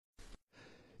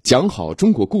讲好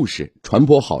中国故事，传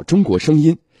播好中国声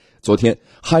音。昨天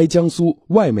，Hi-Jiangsu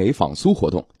外媒访苏活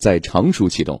动在常熟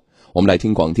启动。我们来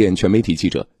听广电全媒体记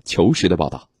者裘实的报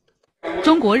道。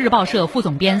中国日报社副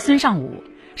总编孙尚武，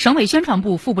省委宣传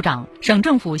部副部长、省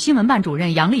政府新闻办主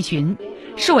任杨立群，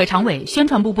市委常委、宣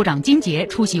传部部长金杰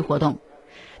出席活动。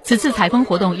此次采风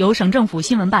活动由省政府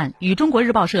新闻办与中国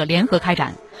日报社联合开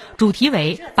展，主题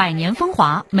为百年风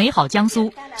华，美好江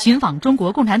苏，寻访中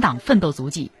国共产党奋斗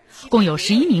足迹。共有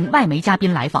11名外媒嘉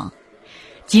宾来访。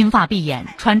金发碧眼，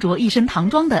穿着一身唐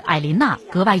装的艾琳娜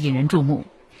格外引人注目。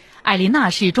艾琳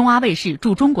娜是中阿卫视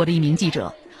驻中国的一名记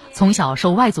者，从小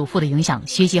受外祖父的影响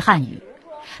学习汉语。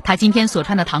她今天所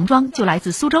穿的唐装就来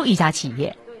自苏州一家企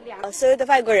业。所有的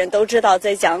外国人都知道，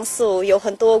在江苏有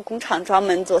很多工厂专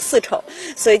门做丝绸，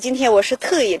所以今天我是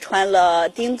特意穿了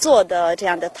定做的这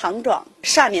样的唐装，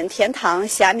上面天堂，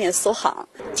下面苏杭。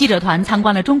记者团参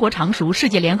观了中国常熟世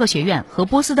界联合学院和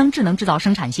波司登智能制造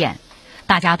生产线，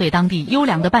大家对当地优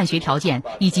良的办学条件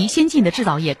以及先进的制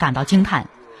造业感到惊叹，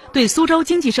对苏州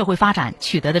经济社会发展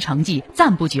取得的成绩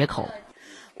赞不绝口。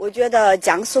我觉得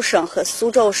江苏省和苏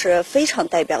州是非常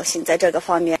代表性，在这个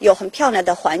方面有很漂亮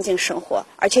的环境生活，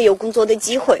而且有工作的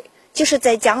机会，就是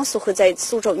在江苏和在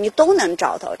苏州你都能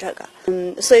找到这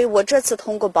个。所以我这次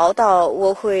通过报道，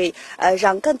我会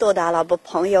让更多的阿拉伯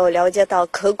朋友了解到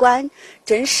客观、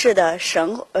真实的、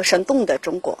生动的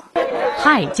中国。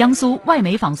Hi-Jiangsu外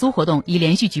媒访苏活动已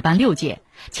连续举办6届，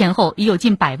前后已有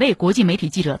近100位国际媒体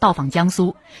记者到访江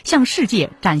苏，向世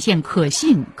界展现可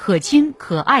信、可亲、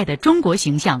可爱的中国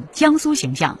形象、江苏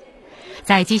形象。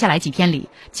在接下来几天里，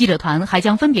记者团还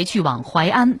将分别去往淮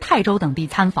安、泰州等地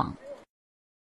参访。